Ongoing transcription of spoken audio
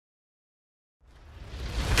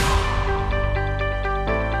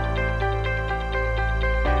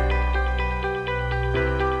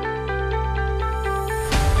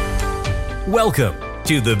Welcome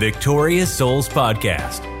to the Victorious Souls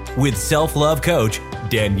Podcast with self-love coach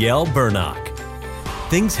Danielle Burnock.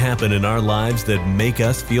 Things happen in our lives that make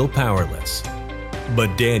us feel powerless.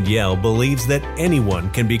 But Danielle believes that anyone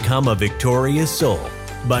can become a victorious soul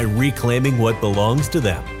by reclaiming what belongs to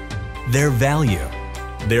them, their value,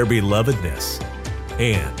 their belovedness,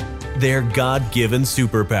 and their God-given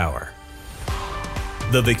superpower.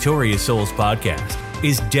 The Victorious Souls Podcast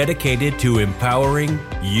is dedicated to empowering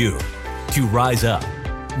you to rise up,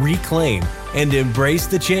 reclaim, and embrace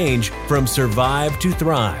the change from survive to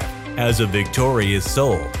thrive as a victorious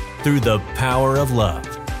soul through the power of love.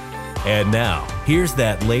 And now, here's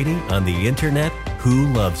that lady on the internet who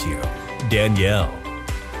loves you, Danielle.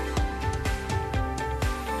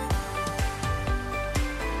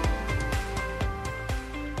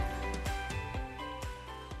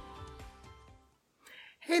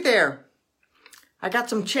 Hey there. I got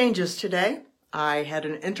some changes today. I had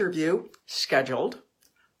an interview scheduled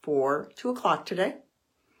for 2 o'clock today.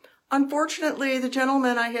 Unfortunately, the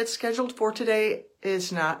gentleman I had scheduled for today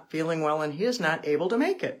is not feeling well and he is not able to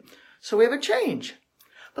make it. So we have a change.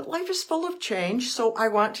 But life is full of change, so I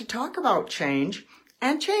want to talk about change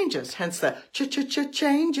and changes, hence the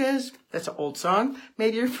changes. That's an old song.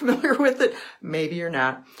 Maybe you're familiar with it, maybe you're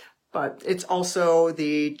not. But it's also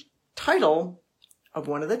the title of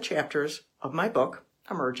one of the chapters of my book,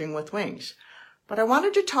 Emerging with Wings. But I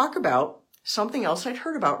wanted to talk about something else I'd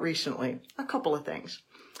heard about recently, a couple of things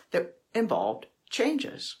that involved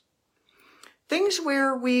changes. Things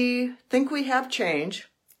where we think we have change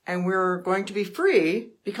and we're going to be free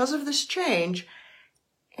because of this change,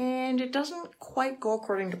 and it doesn't quite go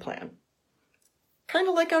according to plan. Kind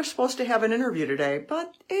of like I was supposed to have an interview today,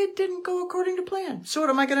 but it didn't go according to plan. So what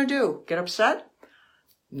am I going to do? Get upset?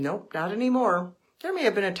 Nope, not anymore. There may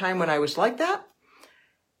have been a time when I was like that.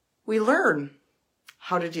 We learn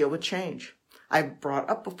how to deal with change. I've brought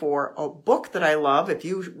up before a book that I love. If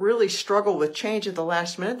you really struggle with change at the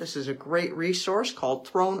last minute, this is a great resource called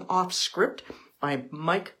Thrown Off Script by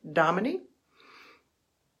Mike Dominy.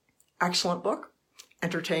 Excellent book,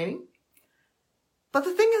 entertaining. But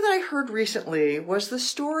the thing that I heard recently was the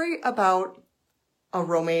story about a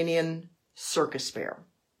Romanian circus bear.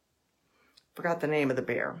 Forgot the name of the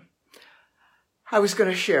bear. I was going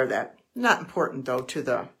to share that. Not important, though, to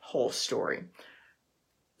the whole story.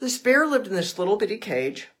 This bear lived in this little bitty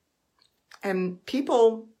cage, and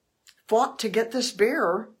people fought to get this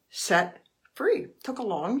bear set free. It took a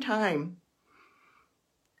long time.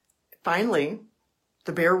 Finally,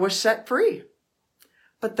 the bear was set free.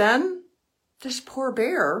 But then this poor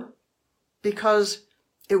bear, because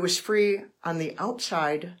it was free on the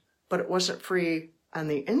outside, but it wasn't free on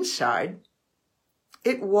the inside,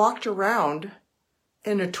 it walked around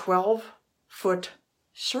in a 12-foot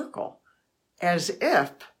circle as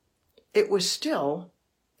if it was still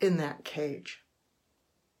in that cage.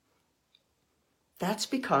 That's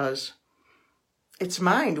because its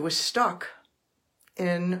mind was stuck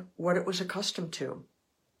in what it was accustomed to.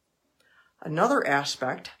 Another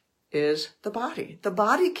aspect is the body. The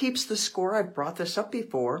body keeps the score. I've brought this up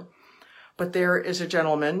before, but there is a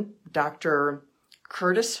gentleman, Dr.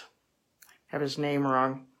 Curtis, I have his name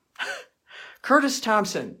wrong, Curtis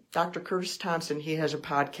Thompson. Dr. Curtis Thompson, he has a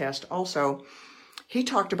podcast also. He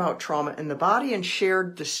talked about trauma in the body and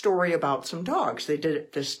shared the story about some dogs. They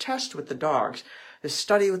did this test with the dogs, this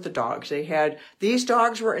study with the dogs. These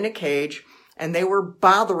dogs were in a cage and they were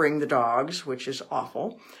bothering the dogs, which is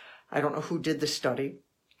awful. I don't know who did the study,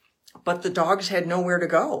 but the dogs had nowhere to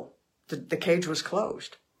go. The cage was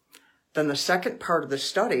closed. Then the second part of the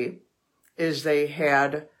study is they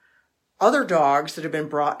had other dogs that had been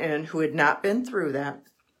brought in who had not been through that,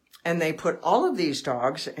 and they put all of these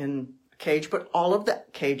dogs in cage, but all of the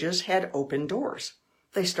cages had open doors.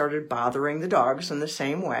 They started bothering the dogs in the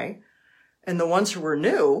same way. And the ones who were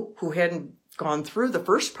new, who hadn't gone through the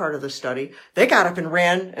first part of the study, they got up and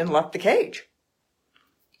ran and left the cage.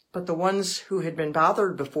 But the ones who had been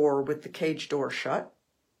bothered before with the cage door shut,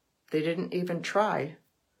 they didn't even try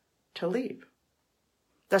to leave.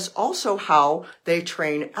 That's also how they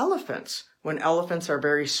train elephants. When elephants are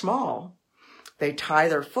very small, they tie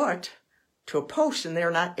their foot to a post and they're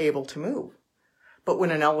not able to move. But when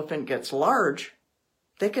an elephant gets large,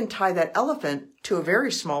 they can tie that elephant to a very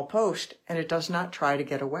small post and it does not try to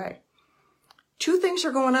get away. Two things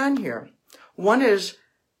are going on here. One is,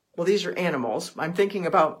 well, these are animals. I'm thinking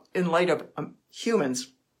about in light of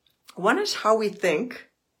humans. One is how we think,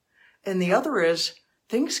 and the other is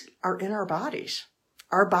things are in our bodies.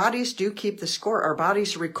 Our bodies do keep the score. Our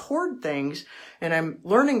bodies record things. And I'm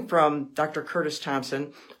learning from Dr. Curtis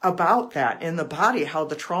Thompson about that in the body, how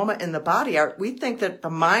the trauma in the body we think that the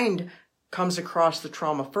mind comes across the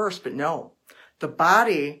trauma first, but no, the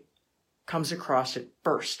body comes across it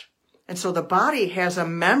first. And so the body has a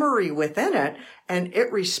memory within it, and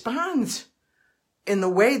it responds in the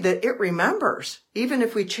way that it remembers, even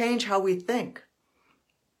if we change how we think.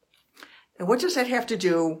 And what does that have to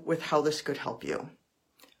do with how this could help you?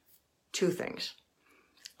 Two things.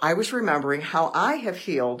 I was remembering how I have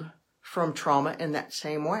healed from trauma in that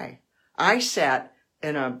same way. I sat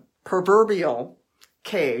in a proverbial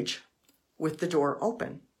cage with the door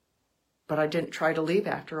open, but I didn't try to leave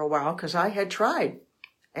after a while because I had tried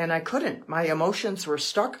and I couldn't. My emotions were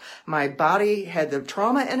stuck. My body had the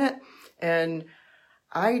trauma in it, and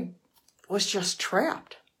I was just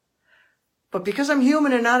trapped. But because I'm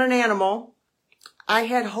human and not an animal, I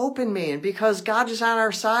had hope in me. And because God is on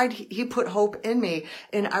our side, He put hope in me.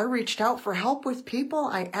 And I reached out for help with people.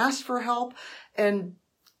 I asked for help, and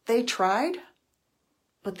they tried,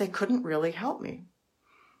 but they couldn't really help me.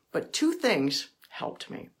 But two things helped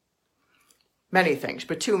me. Many things,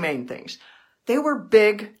 but two main things. They were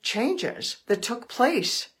big changes that took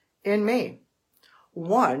place in me.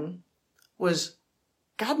 One was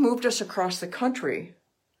God moved us across the country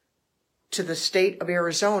to the state of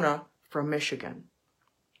Arizona from Michigan.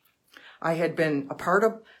 I had been a part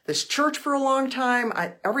of this church for a long time.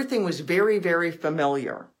 Everything was very, very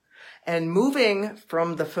familiar. And moving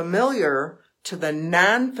from the familiar to the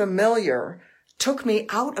non-familiar took me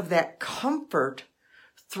out of that comfort,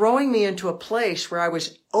 throwing me into a place where I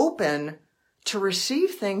was open to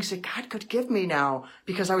receive things that God could give me now,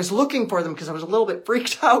 because I was looking for them, because I was a little bit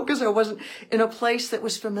freaked out because I wasn't in a place that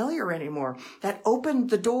was familiar anymore. That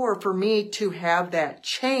opened the door for me to have that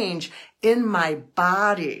change in my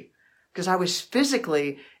body, because I was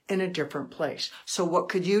physically in a different place. So what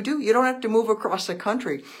could you do? You don't have to move across the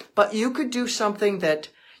country, but you could do something that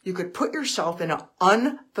you could put yourself in an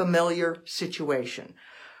unfamiliar situation.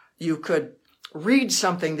 You could read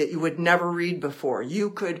something that you would never read before.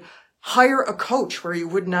 You could hire a coach where you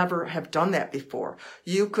would never have done that before.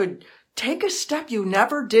 You could take a step you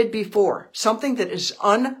never did before, something that is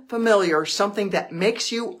unfamiliar, something that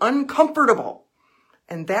makes you uncomfortable.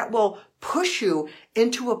 And that will push you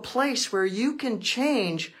into a place where you can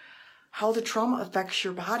change how the trauma affects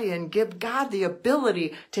your body and give God the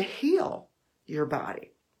ability to heal your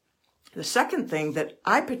body. The second thing that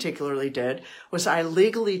I particularly did was I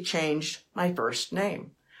legally changed my first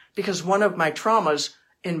name, because one of my traumas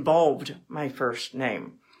involved my first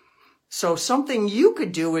name. So something you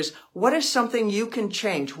could do is, what is something you can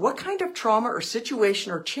change? What kind of trauma or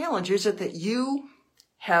situation or challenge is it that you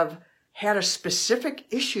have had a specific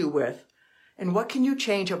issue with? And what can you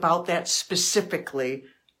change about that specifically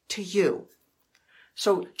to you?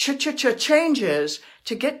 So changes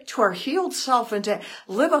to get to our healed self and to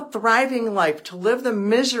live a thriving life, to live the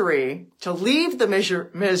misery, to leave the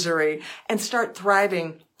misery and start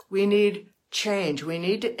thriving. We need change. We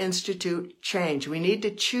need to institute change. We need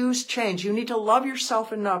to choose change. You need to love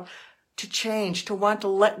yourself enough to change, to want to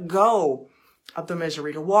let go of the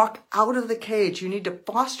misery, to walk out of the cage. You need to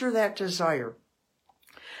foster that desire.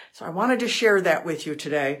 So I wanted to share that with you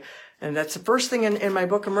today. And that's the first thing in my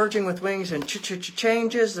book, Emerging with Wings and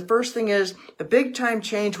Changes. The first thing is the big time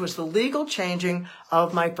change was the legal changing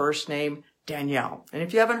of my first name, Danielle. And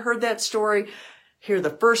if you haven't heard that story, hear the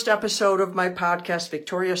first episode of my podcast,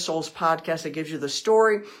 Victorious Souls Podcast. It gives you the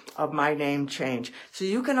story of my name change. So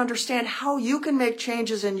you can understand how you can make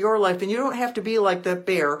changes in your life. And you don't have to be like the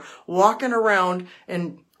bear walking around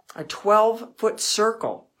in a 12-foot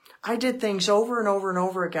circle. I did things over and over and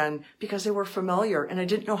over again because they were familiar and I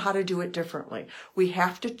didn't know how to do it differently. We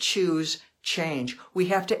have to choose change. We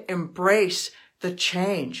have to embrace the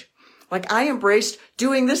change. Like I embraced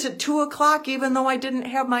doing this at 2:00, even though I didn't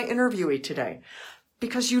have my interviewee today.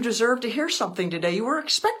 Because you deserve to hear something today. You were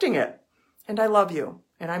expecting it. And I love you.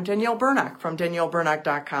 And I'm Danielle Bernock from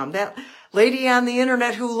DanielleBernock.com. That lady on the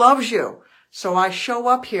internet who loves you. So I show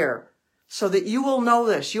up here so that you will know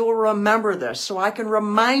this. You will remember this. So I can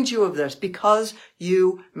remind you of this because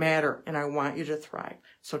you matter. And I want you to thrive.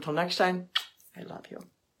 So till next time, I love you.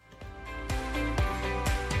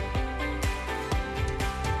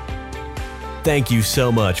 Thank you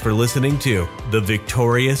so much for listening to the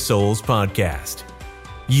Victorious Souls Podcast.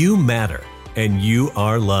 You matter, and you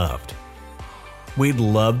are loved. We'd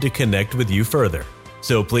love to connect with you further,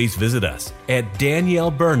 so please visit us at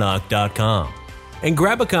DanielleBernock.com and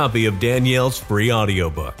grab a copy of Danielle's free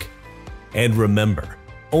audiobook. And remember,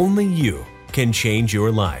 only you can change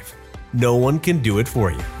your life. No one can do it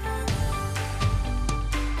for you.